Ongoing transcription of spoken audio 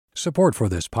Support for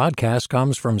this podcast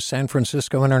comes from San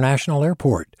Francisco International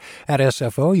Airport. At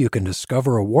SFO, you can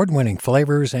discover award-winning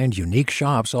flavors and unique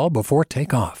shops all before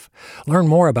takeoff. Learn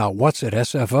more about what's at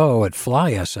SFO at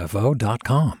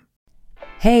flysfo.com.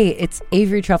 Hey, it's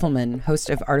Avery Trufelman,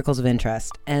 host of Articles of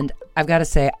Interest, and I've got to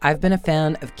say, I've been a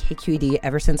fan of KQED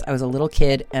ever since I was a little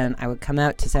kid, and I would come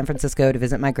out to San Francisco to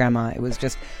visit my grandma. It was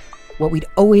just what we'd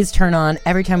always turn on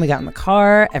every time we got in the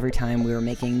car, every time we were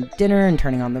making dinner and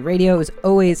turning on the radio. It was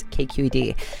always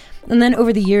KQED. And then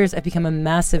over the years, I've become a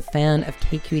massive fan of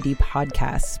KQED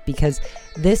podcasts because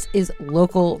this is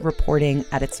local reporting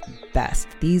at its best.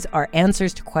 These are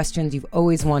answers to questions you've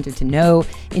always wanted to know,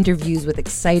 interviews with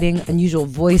exciting, unusual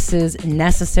voices,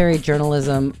 necessary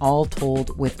journalism, all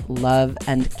told with love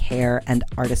and care and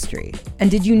artistry. And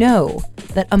did you know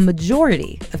that a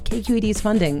majority of KQED's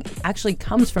funding actually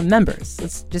comes from members?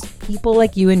 It's just people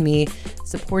like you and me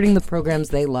supporting the programs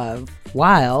they love,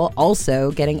 while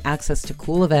also getting access to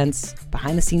cool events,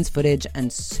 behind-the-scenes footage, and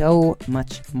so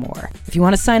much more. If you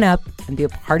want to sign up and be a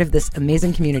part of this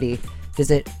amazing community,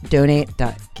 visit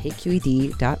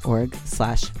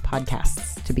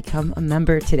donate.kqed.org/podcasts to become a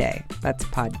member today. That's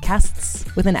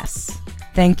podcasts with an S.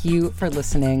 Thank you for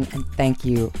listening, and thank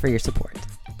you for your support.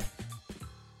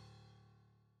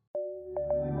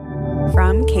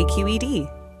 From KQED.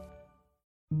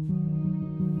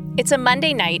 It's a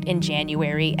Monday night in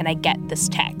January, and I get this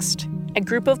text. A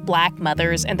group of Black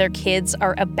mothers and their kids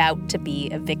are about to be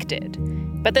evicted.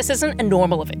 But this isn't a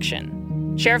normal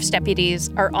eviction. Sheriff's deputies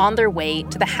are on their way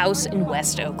to the house in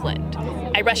West Oakland.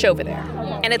 I rush over there,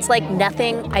 and it's like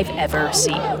nothing I've ever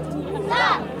seen.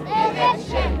 Stop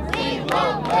eviction! We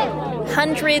won't live!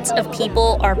 Hundreds of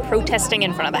people are protesting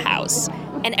in front of the house,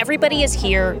 and everybody is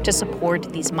here to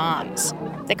support these moms.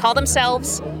 They call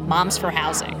themselves Moms for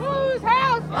Housing. Whose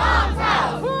house? Mom's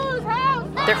house! Whose house?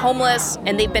 They're homeless,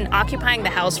 and they've been occupying the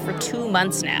house for 2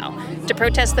 months now to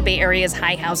protest the Bay Area's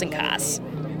high housing costs.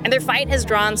 And their fight has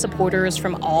drawn supporters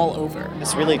from all over.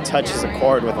 This really touches a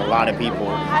chord with a lot of people.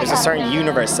 There's a certain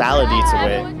universality to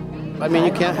it. I mean,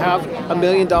 you can't have $1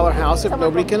 million house if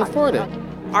nobody can afford it.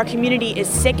 Our community is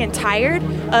sick and tired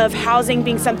of housing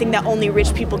being something that only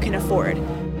rich people can afford.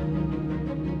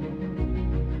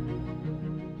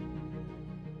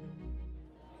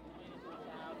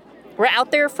 We're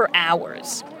out there for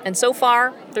hours, and so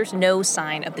far, there's no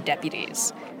sign of the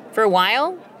deputies. For a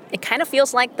while, it kind of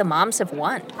feels like the moms have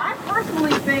won. I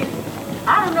personally think,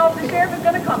 I don't know if the sheriff is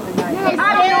going to come tonight.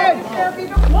 I don't know if the sheriff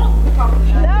even wants to come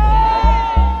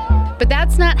tonight. But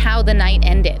that's not how the night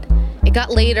ended. It got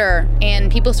later,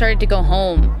 and people started to go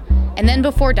home. And then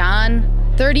before dawn,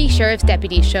 30 sheriff's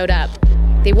deputies showed up.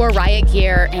 They wore riot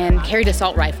gear and carried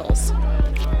assault rifles.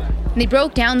 And they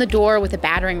broke down the door with a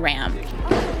battering ram.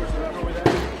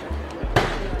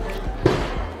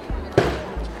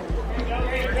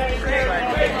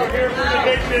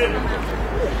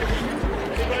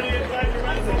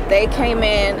 They came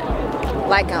in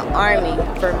like an army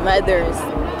for mothers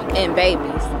and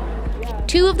babies.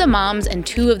 2 of the moms and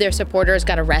 2 of their supporters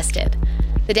got arrested.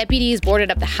 The deputies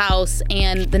boarded up the house,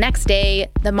 and the next day,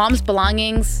 the moms'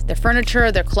 belongings, their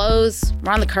furniture, their clothes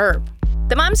were on the curb.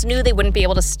 The moms knew they wouldn't be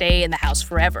able to stay in the house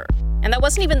forever, and that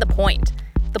wasn't even the point.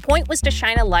 The point was to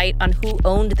shine a light on who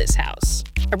owned this house.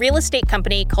 A real estate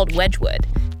company called Wedgwood.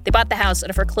 They bought the house at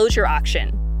a foreclosure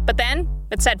auction, but then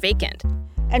it sat vacant.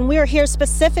 And we're here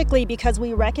specifically because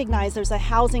we recognize there's a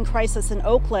housing crisis in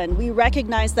Oakland. We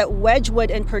recognize that Wedgwood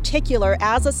in particular,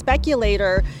 as a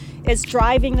speculator, is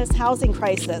driving this housing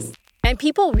crisis. And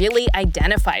people really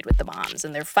identified with the moms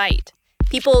in their fight.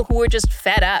 People who were just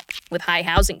fed up with high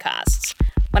housing costs.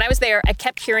 When I was there, I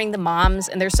kept hearing the moms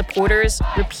and their supporters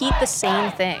repeat the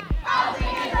same thing.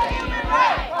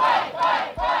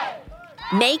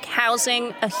 Make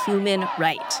housing a human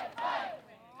right.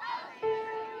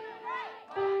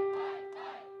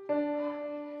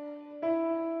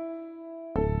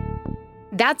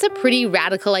 That's a pretty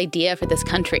radical idea for this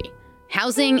country.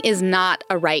 Housing is not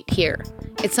a right here.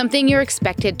 It's something you're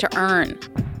expected to earn.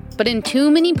 But in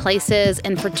too many places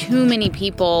and for too many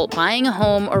people, buying a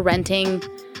home or renting,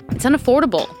 it's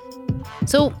unaffordable.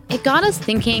 So it got us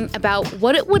thinking about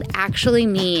what it would actually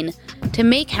mean to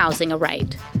make housing a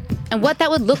right and what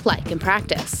that would look like in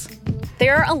practice.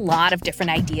 There are a lot of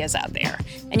different ideas out there,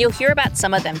 and you'll hear about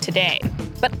some of them today.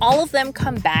 But all of them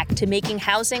come back to making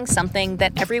housing something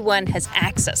that everyone has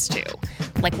access to,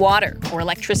 like water or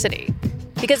electricity.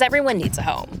 Because everyone needs a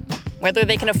home, whether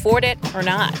they can afford it or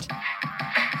not.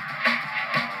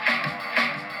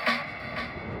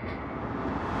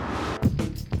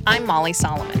 I'm Molly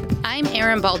Solomon. I'm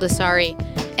Erin Baldessari,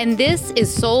 and this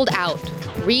is Sold Out,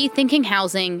 Rethinking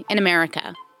Housing in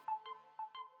America.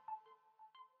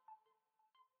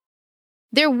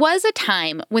 There was a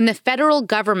time when the federal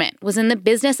government was in the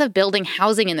business of building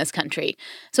housing in this country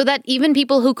so that even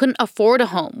people who couldn't afford a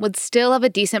home would still have a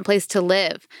decent place to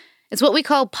live. It's what we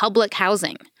call public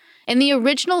housing. And the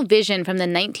original vision from the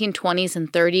 1920s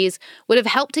and 30s would have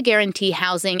helped to guarantee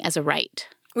housing as a right.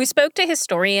 We spoke to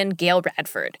historian Gail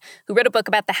Radford, who wrote a book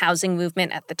about the housing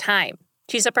movement at the time.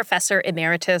 She's a professor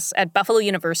emeritus at Buffalo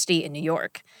University in New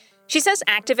York. She says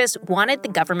activists wanted the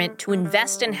government to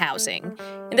invest in housing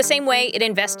in the same way it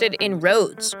invested in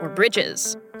roads or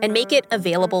bridges and make it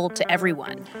available to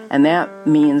everyone. And that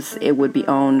means it would be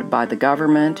owned by the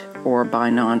government or by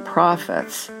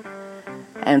nonprofits.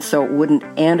 And so it wouldn't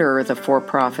enter the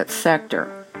for-profit sector,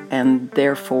 and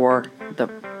therefore the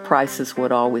prices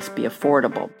would always be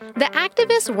affordable. The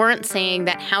activists weren't saying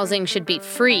that housing should be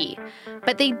free,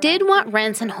 but they did want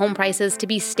rents and home prices to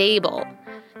be stable.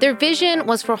 Their vision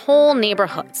was for whole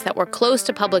neighborhoods that were close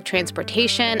to public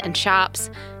transportation and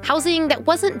shops, housing that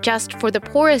wasn't just for the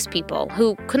poorest people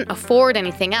who couldn't afford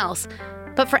anything else,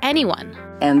 but for anyone.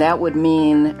 And that would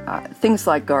mean things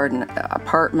like garden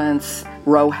apartments,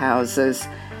 row houses,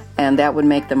 and that would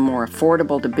make them more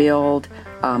affordable to build,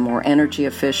 more energy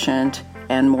efficient,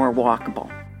 and more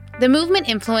walkable. The movement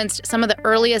influenced some of the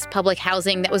earliest public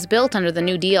housing that was built under the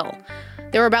New Deal.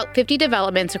 There were about 50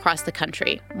 developments across the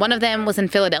country. One of them was in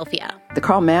Philadelphia. The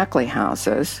Carl Mackley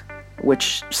houses,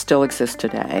 which still exist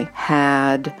today,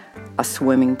 had a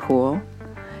swimming pool.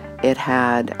 It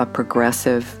had a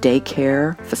progressive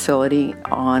daycare facility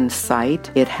on site.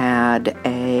 It had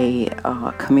a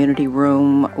community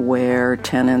room where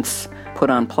tenants put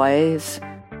on plays.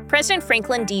 President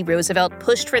Franklin D. Roosevelt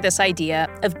pushed for this idea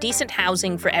of decent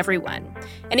housing for everyone,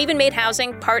 and even made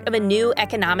housing part of a new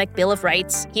economic Bill of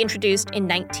Rights he introduced in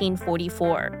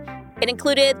 1944. It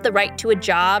included the right to a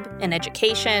job and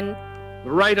education,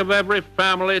 the right of every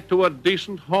family to a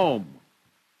decent home,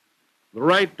 the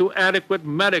right to adequate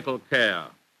medical care,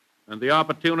 and the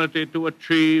opportunity to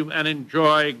achieve and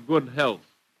enjoy good health.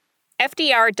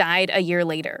 FDR died a year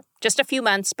later, just a few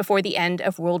months before the end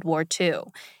of World War II.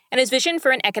 And his vision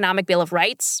for an economic Bill of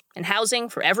Rights and housing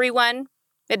for everyone,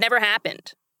 it never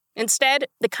happened. Instead,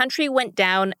 the country went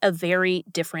down a very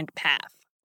different path.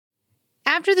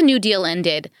 After the New Deal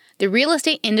ended, the real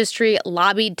estate industry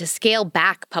lobbied to scale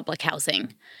back public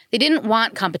housing. They didn't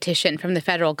want competition from the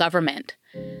federal government.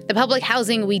 The public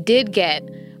housing we did get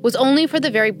was only for the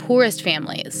very poorest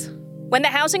families. When the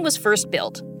housing was first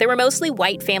built, there were mostly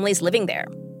white families living there.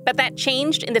 But that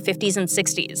changed in the 50s and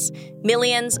 60s.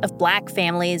 Millions of black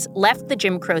families left the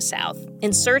Jim Crow South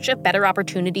in search of better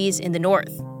opportunities in the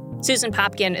North. Susan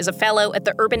Popkin is a fellow at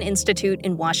the Urban Institute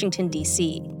in Washington,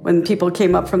 D.C. When people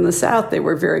came up from the South, they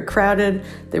were very crowded.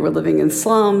 They were living in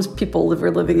slums. People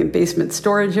were living in basement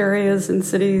storage areas in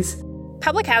cities.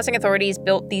 Public housing authorities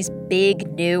built these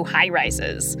big new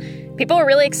high-rises. People were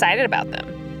really excited about them.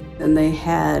 And they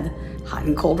had hot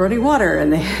and cold running water,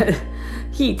 and they had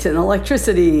heat and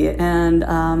electricity and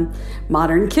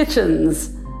modern kitchens.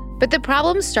 But the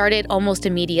problem started almost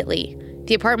immediately.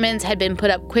 The apartments had been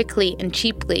put up quickly and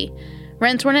cheaply.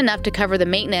 Rents weren't enough to cover the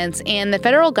maintenance, and the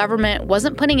federal government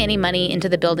wasn't putting any money into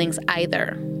the buildings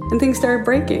either. And things started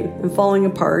breaking and falling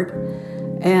apart,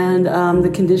 and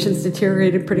the conditions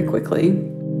deteriorated pretty quickly.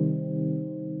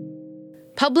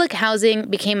 Public housing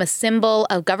became a symbol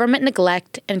of government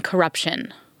neglect and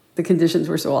corruption. The conditions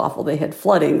were so awful. They had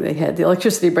flooding, they had the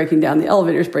electricity breaking down, the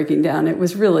elevators breaking down. It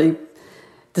was really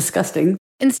disgusting.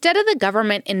 Instead of the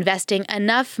government investing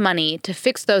enough money to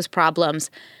fix those problems,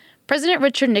 President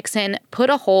Richard Nixon put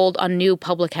a hold on new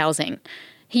public housing.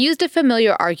 He used a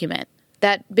familiar argument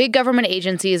that big government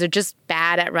agencies are just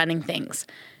bad at running things.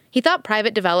 He thought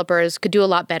private developers could do a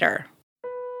lot better.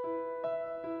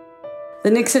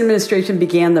 The Nixon administration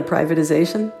began the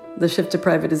privatization, the shift to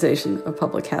privatization of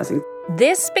public housing.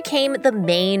 This became the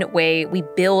main way we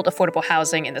build affordable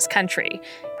housing in this country.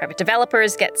 Private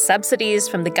developers get subsidies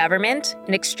from the government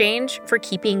in exchange for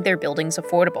keeping their buildings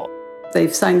affordable.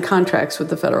 They've signed contracts with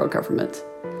the federal government,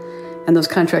 and those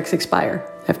contracts expire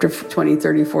after 20,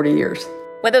 30, 40 years.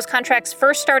 When those contracts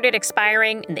first started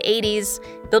expiring in the 80s,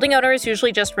 building owners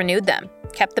usually just renewed them,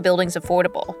 kept the buildings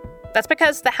affordable. That's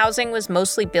because the housing was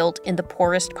mostly built in the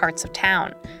poorest parts of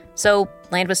town, so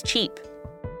land was cheap.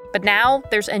 But now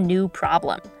there's a new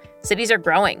problem. Cities are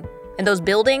growing, and those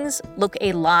buildings look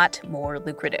a lot more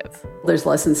lucrative. There's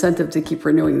less incentive to keep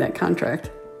renewing that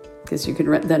contract because you can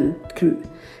then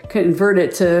convert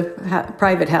it to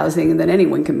private housing, and then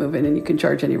anyone can move in and you can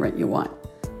charge any rent you want.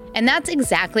 And that's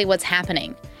exactly what's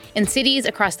happening. In cities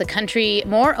across the country,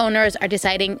 more owners are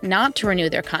deciding not to renew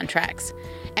their contracts.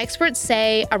 Experts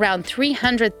say around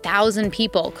 300,000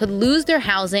 people could lose their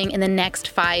housing in the next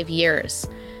 5 years.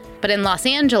 But in Los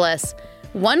Angeles,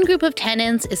 one group of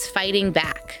tenants is fighting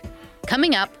back.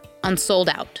 Coming up on Sold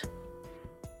Out.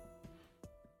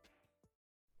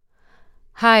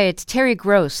 Hi, it's Terry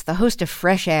Gross, the host of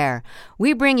Fresh Air.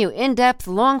 We bring you in-depth,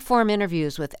 long-form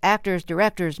interviews with actors,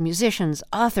 directors, musicians,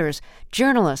 authors,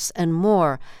 journalists, and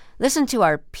more. Listen to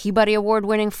our Peabody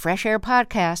Award-winning Fresh Air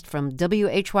podcast from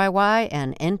WHYY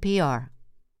and NPR.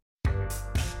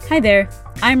 Hi there,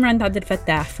 I'm Rand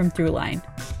Abdel-Fattah from Throughline.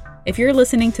 If you're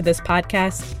listening to this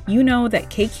podcast, you know that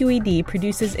KQED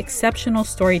produces exceptional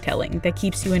storytelling that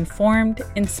keeps you informed,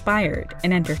 inspired,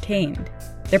 and entertained.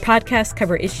 Their podcasts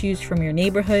cover issues from your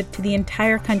neighborhood to the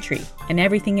entire country and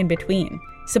everything in between.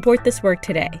 Support this work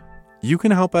today. You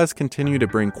can help us continue to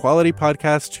bring quality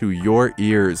podcasts to your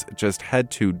ears. Just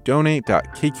head to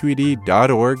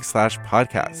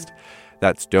donate.kqed.org/podcast.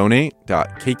 That's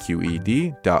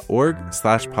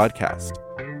donate.kqed.org/podcast.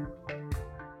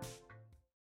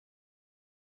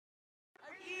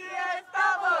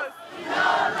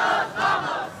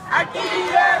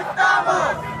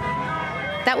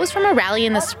 That was from a rally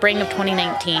in the spring of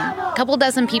 2019. A couple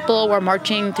dozen people were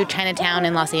marching through Chinatown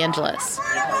in Los Angeles.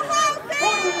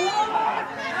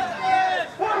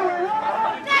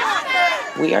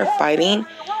 We are fighting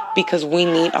because we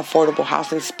need affordable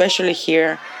housing, especially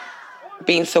here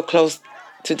being so close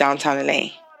to downtown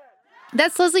LA.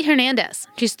 That's Leslie Hernandez.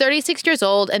 She's 36 years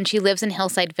old and she lives in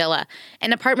Hillside Villa,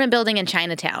 an apartment building in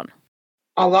Chinatown.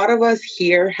 A lot of us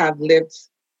here have lived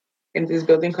in this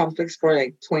building complex for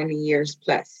like 20 years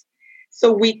plus.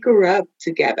 So we grew up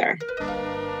together.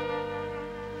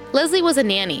 Leslie was a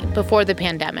nanny before the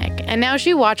pandemic, and now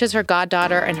she watches her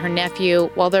goddaughter and her nephew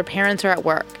while their parents are at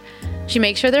work. She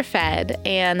makes sure they're fed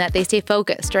and that they stay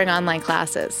focused during online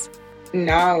classes.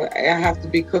 Now I have to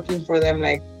be cooking for them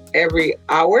like every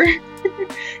hour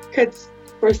because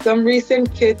for some reason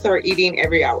kids are eating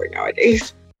every hour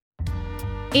nowadays.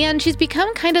 And she's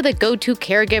become kind of the go-to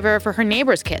caregiver for her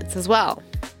neighbors' kids as well.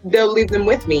 They'll leave them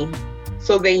with me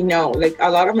so they know. Like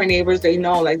a lot of my neighbors, they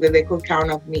know like that they could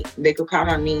count on me. They could count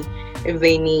on me if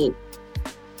they need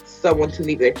someone to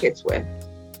leave their kids with.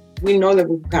 We know that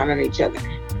we can count on each other.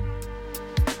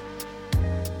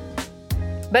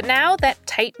 But now that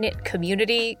tight-knit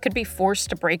community could be forced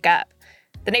to break up.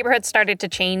 The neighborhood started to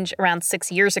change around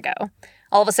 6 years ago.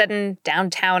 All of a sudden,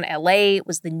 downtown LA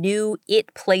was the new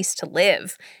it place to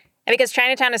live. And because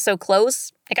Chinatown is so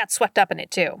close, it got swept up in it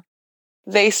too.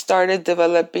 They started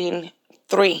developing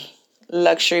 3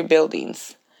 luxury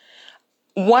buildings.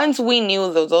 Once we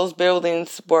knew that those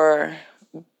buildings were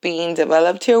being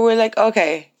developed here, we're like,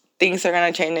 okay, things are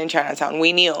going to change in Chinatown.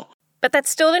 We knew. But that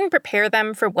still didn't prepare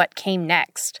them for what came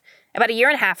next. About a year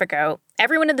and a half ago,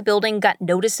 everyone in the building got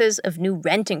notices of new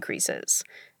rent increases.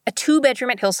 A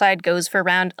 2-bedroom at Hillside goes for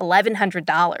around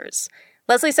 $1,100.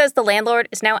 Leslie says the landlord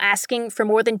is now asking for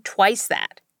more than twice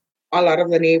that. A lot of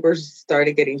the neighbors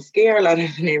started getting scared. A lot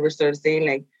of the neighbors started saying,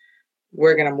 like,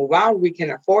 we're going to move out. We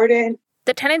can afford it.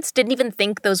 The tenants didn't even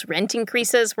think those rent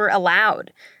increases were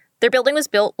allowed. Their building was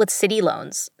built with city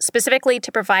loans, specifically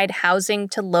to provide housing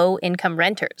to low-income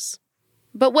renters.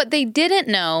 But what they didn't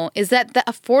know is that the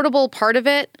affordable part of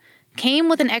it came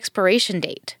with an expiration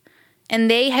date,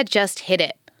 and they had just hit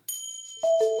it.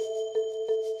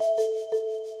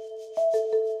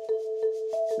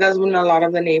 That's when a lot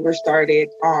of the neighbors started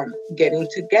getting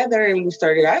together, and we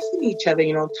started asking each other,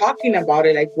 talking about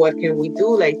it, like, what can we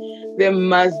do? Like, there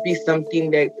must be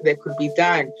something that could be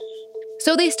done.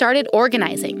 So they started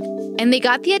organizing, and they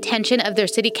got the attention of their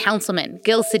city councilman,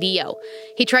 Gil Cedillo.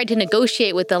 He tried to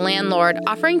negotiate with the landlord,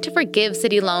 offering to forgive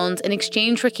city loans in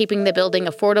exchange for keeping the building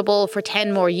affordable for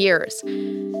 10 more years.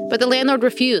 But the landlord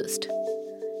refused.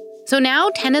 So now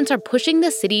tenants are pushing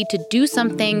the city to do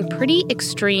something pretty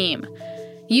extreme.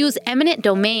 Use eminent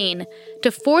domain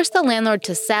to force the landlord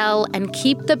to sell and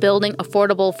keep the building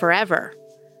affordable forever.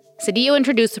 Cedillo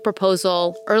introduced the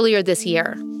proposal earlier this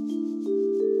year.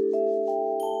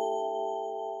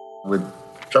 With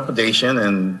trepidation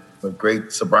and with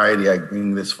great sobriety, I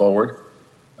bring this forward.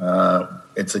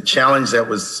 It's a challenge that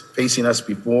was facing us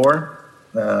before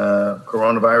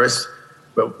coronavirus,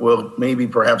 but will maybe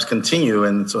perhaps continue.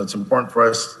 And so it's important for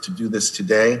us to do this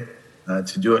today,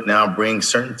 to do it now, bring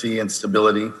certainty and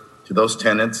stability to those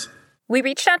tenants. We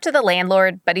reached out to the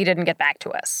landlord, but he didn't get back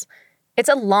to us. It's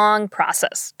a long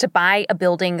process to buy a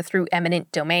building through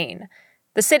eminent domain.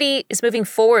 The city is moving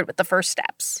forward with the first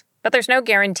steps, but there's no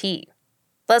guarantee.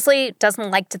 Leslie doesn't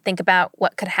like to think about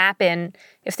what could happen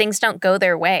if things don't go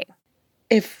their way.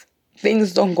 If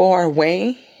things don't go our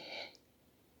way,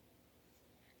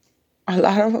 a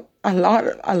lot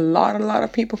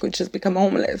of people could just become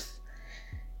homeless.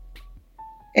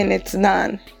 And it's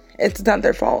not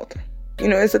their fault. You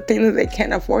know, it's a thing that they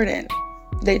can't afford it.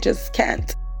 They just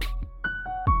can't.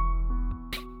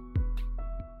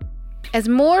 As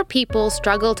more people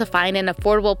struggle to find an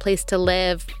affordable place to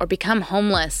live or become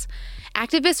homeless,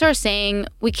 activists are saying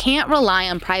we can't rely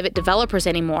on private developers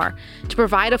anymore to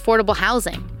provide affordable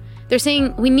housing. They're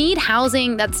saying we need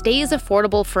housing that stays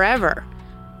affordable forever.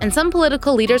 And some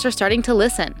political leaders are starting to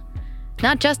listen,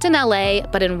 not just in LA,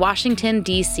 but in Washington,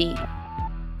 D.C.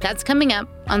 That's coming up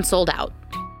on Sold Out.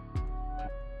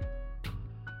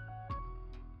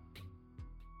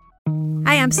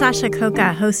 Hi, I'm Sasha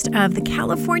Khokha, host of the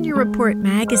California Report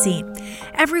magazine.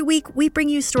 Every week, we bring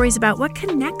you stories about what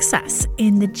connects us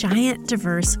in the giant,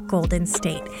 diverse Golden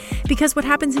State. Because what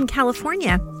happens in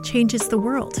California changes the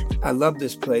world. I love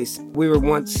this place. We were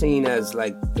once seen as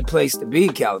like the place to be,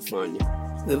 California.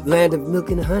 The land of milk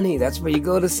and honey. That's where you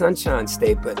go to Sunshine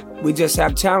State, but we just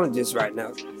have challenges right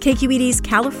now. KQED's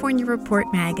California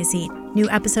Report magazine. New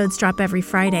episodes drop every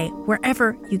Friday,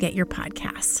 wherever you get your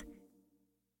podcasts.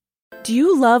 Do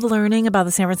you love learning about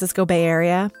the San Francisco Bay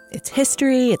Area? Its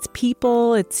history, its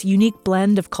people, its unique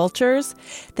blend of cultures?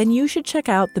 Then you should check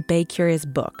out the Bay Curious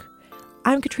book.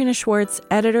 I'm Katrina Schwartz,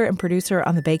 editor and producer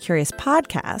on the Bay Curious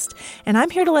podcast, and I'm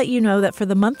here to let you know that for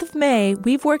the month of May,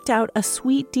 we've worked out a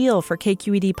sweet deal for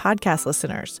KQED podcast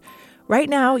listeners. Right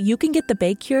now, you can get the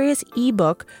Bay Curious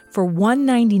ebook for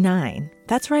 $1.99.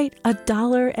 That's right,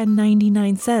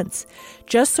 $1.99.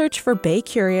 Just search for Bay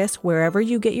Curious wherever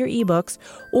you get your ebooks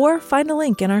or find a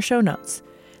link in our show notes.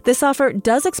 This offer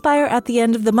does expire at the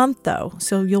end of the month, though,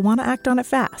 so you'll want to act on it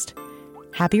fast.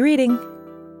 Happy reading!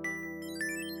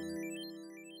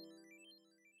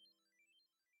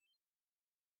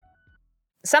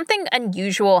 Something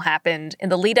unusual happened in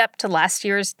the lead up to last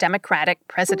year's Democratic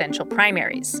presidential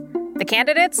primaries. The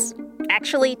candidates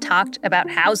actually talked about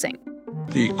housing.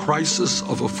 The crisis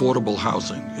of affordable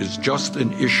housing is just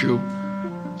an issue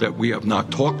that we have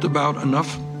not talked about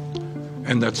enough,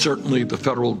 and that certainly the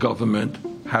federal government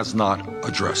has not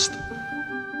addressed.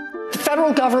 The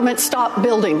federal government stopped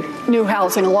building new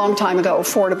housing a long time ago,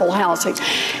 affordable housing.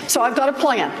 So I've got a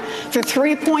plan for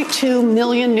 3.2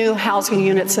 million new housing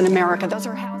units in America. Those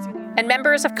are housing. And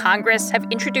members of Congress have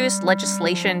introduced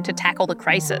legislation to tackle the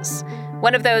crisis.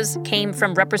 One of those came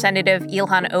from Representative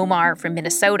Ilhan Omar from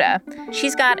Minnesota.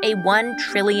 She's got a $1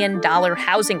 trillion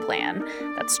housing plan.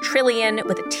 That's trillion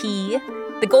with a T.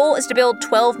 The goal is to build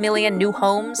 12 million new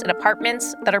homes and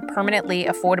apartments that are permanently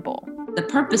affordable. The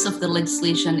purpose of the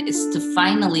legislation is to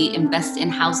finally invest in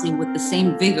housing with the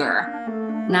same vigor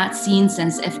not seen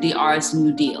since FDR's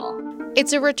New Deal.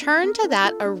 It's a return to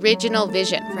that original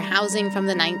vision for housing from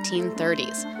the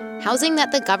 1930s. Housing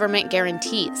that the government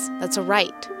guarantees, that's a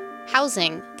right.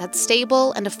 Housing that's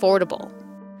stable and affordable.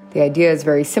 The idea is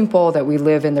very simple, that we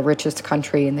live in the richest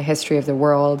country in the history of the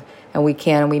world, and we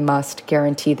can and we must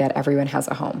guarantee that everyone has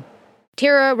a home.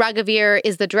 Tira Raghavir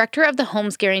is the director of the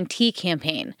Homes Guarantee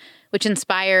campaign, which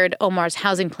inspired Omar's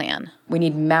housing plan. We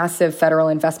need massive federal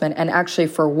investment, and actually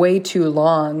for way too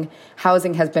long,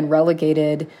 housing has been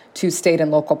relegated to state and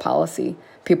local policy.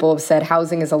 People have said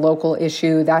housing is a local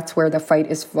issue, that's where the fight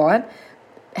is fought.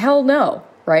 Hell no,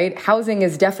 right? Housing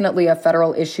is definitely a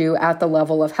federal issue at the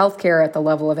level of healthcare, at the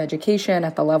level of education,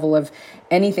 at the level of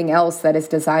anything else that is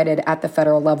decided at the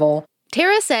federal level.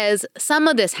 Tara says some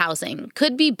of this housing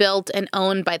could be built and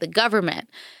owned by the government,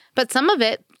 but some of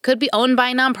it could be owned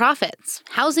by nonprofits,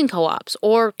 housing co-ops,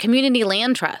 or community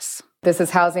land trusts. This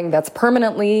is housing that's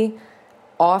permanently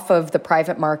off of the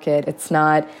private market. It's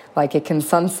not like it can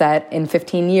sunset in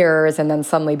 15 years and then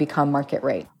suddenly become market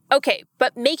rate. Okay,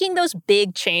 but making those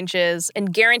big changes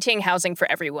and guaranteeing housing for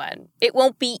everyone, it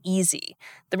won't be easy.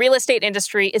 The real estate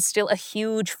industry is still a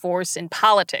huge force in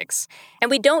politics,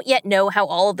 and we don't yet know how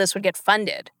all of this would get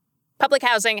funded. Public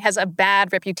housing has a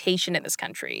bad reputation in this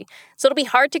country, so it'll be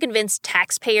hard to convince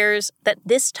taxpayers that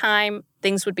this time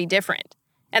things would be different,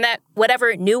 and that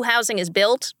whatever new housing is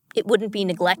built, it wouldn't be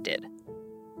neglected.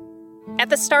 At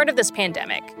the start of this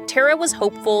pandemic, Tara was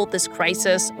hopeful this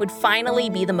crisis would finally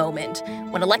be the moment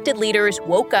when elected leaders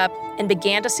woke up and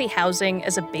began to see housing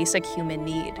as a basic human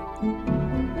need.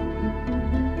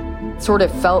 Sort of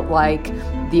felt like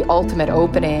the ultimate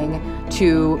opening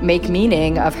to make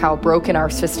meaning of how broken our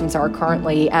systems are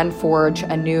currently and forge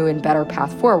a new and better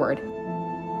path forward.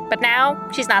 But now,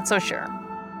 she's not so sure.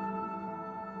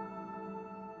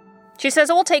 She says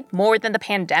it will take more than the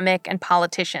pandemic and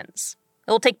politicians.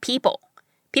 It will take people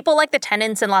like the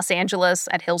tenants in Los Angeles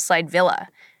at Hillside Villa,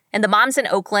 and the moms in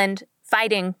Oakland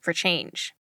fighting for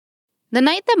change. The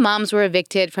night the moms were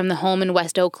evicted from the home in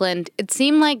West Oakland, it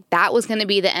seemed like that was going to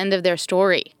be the end of their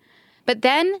story. But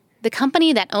then, the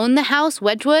company that owned the house,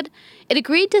 Wedgwood, it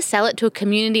agreed to sell it to a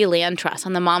community land trust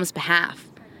on the moms' behalf.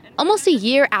 Almost a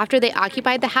year after they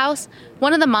occupied the house,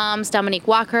 one of the moms, Dominique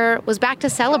Walker, was back to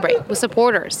celebrate with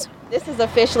supporters. This is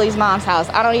officially Mom's house.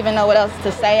 I don't even know what else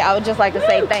to say. I would just like to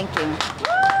say thank you.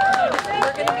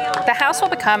 The house will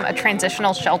become a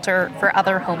transitional shelter for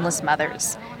other homeless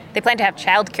mothers. They plan to have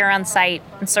childcare on site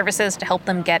and services to help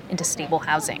them get into stable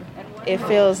housing. It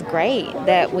feels great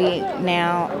that we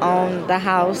now own the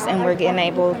house and we're getting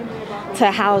able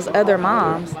to house other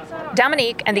moms.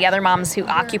 Dominique and the other moms who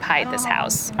occupied this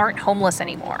house aren't homeless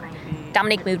anymore.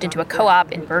 Dominique moved into a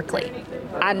co-op in Berkeley.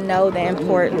 I know the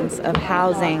importance of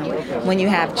housing when you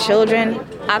have children.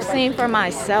 I've seen for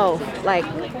myself, like,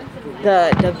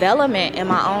 the development in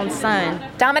my own son.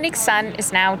 Dominique's son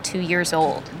is now 2 years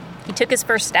old. He took his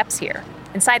first steps here,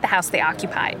 inside the house they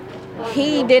occupied.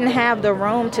 He didn't have the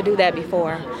room to do that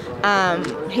before.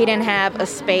 He didn't have a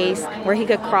space where he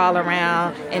could crawl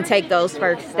around and take those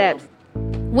first steps.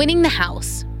 Winning the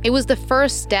house, it was the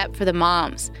first step for the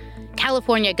moms.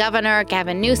 California Governor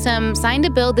Gavin Newsom signed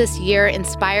a bill this year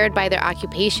inspired by their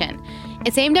occupation.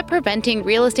 It's aimed at preventing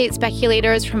real estate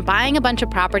speculators from buying a bunch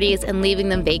of properties and leaving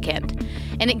them vacant.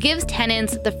 And it gives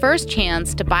tenants the first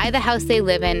chance to buy the house they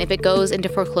live in if it goes into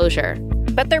foreclosure.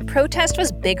 But their protest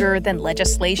was bigger than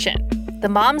legislation. The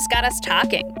moms got us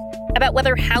talking about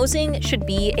whether housing should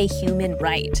be a human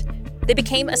right. They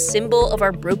became a symbol of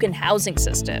our broken housing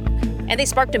system, and they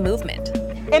sparked a movement.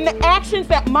 And the actions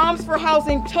that Moms for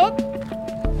Housing took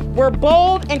were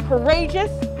bold and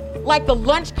courageous, like the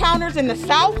lunch counters in the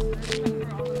South,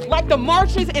 like the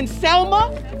marches in Selma,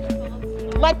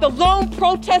 like the lone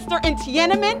protester in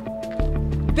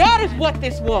Tiananmen. That is what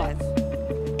this was.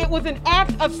 It was an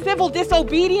act of civil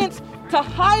disobedience to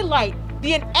highlight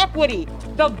the inequity,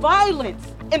 the violence,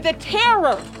 and the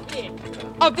terror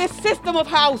of this system of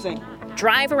housing.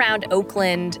 Drive around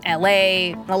Oakland,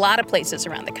 LA, and a lot of places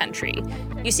around the country.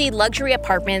 You see luxury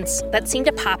apartments that seem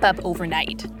to pop up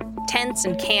overnight, tents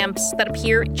and camps that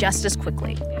appear just as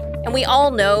quickly. And we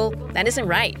all know that isn't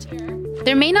right.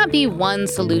 There may not be one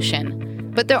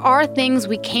solution, but there are things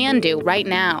we can do right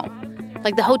now.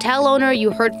 Like the hotel owner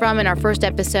you heard from in our first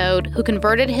episode who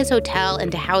converted his hotel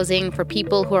into housing for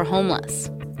people who are homeless.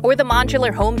 Or the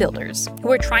modular home builders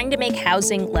who are trying to make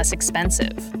housing less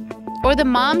expensive. Or the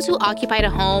moms who occupied a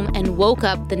home and woke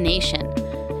up the nation.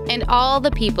 And all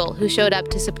the people who showed up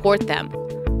to support them.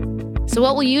 So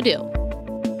what will you do?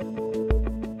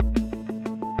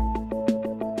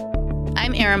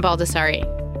 I'm Erin Baldessari.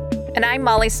 And I'm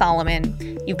Molly Solomon.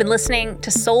 You've been listening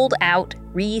to Sold Out,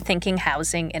 Rethinking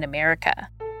Housing in America.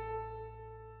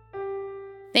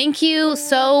 Thank you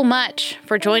so much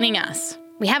for joining us.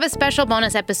 We have a special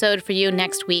bonus episode for you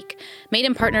next week, made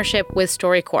in partnership with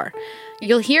StoryCorps.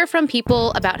 You'll hear from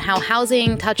people about how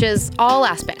housing touches all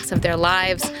aspects of their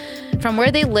lives, from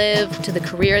where they live to the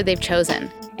career they've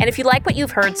chosen. And if you like what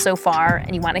you've heard so far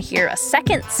and you want to hear a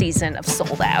second season of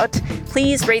Sold Out,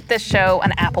 please rate this show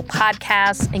on Apple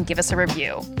Podcasts and give us a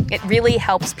review. It really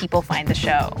helps people find the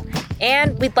show.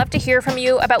 And we'd love to hear from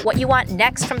you about what you want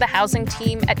next from the housing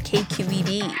team at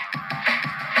KQED.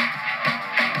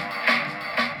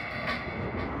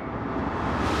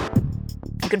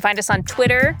 You can find us on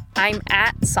Twitter. I'm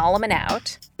at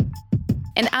SolomonOut.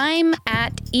 And I'm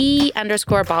at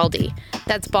E_Baldi.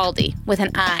 That's Baldi with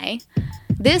an I.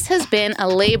 This has been a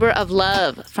labor of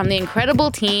love from the incredible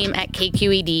team at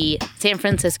KQED, San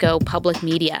Francisco Public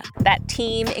Media. That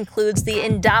team includes the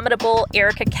indomitable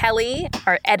Erica Kelly,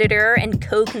 our editor and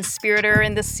co-conspirator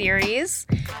in this series.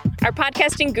 Our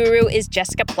podcasting guru is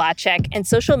Jessica Plachek, and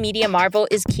social media marvel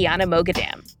is Kiana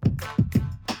Mogadam.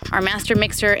 Our master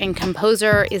mixer and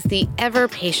composer is the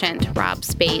ever-patient Rob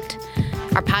Spate.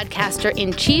 Our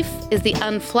podcaster-in-chief is the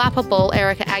unflappable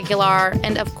Erica Aguilar.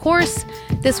 And of course,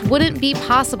 this wouldn't be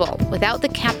possible without the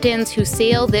captains who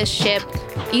sail this ship,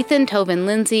 Ethan Toven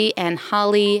Lindsay and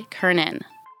Holly Kernan.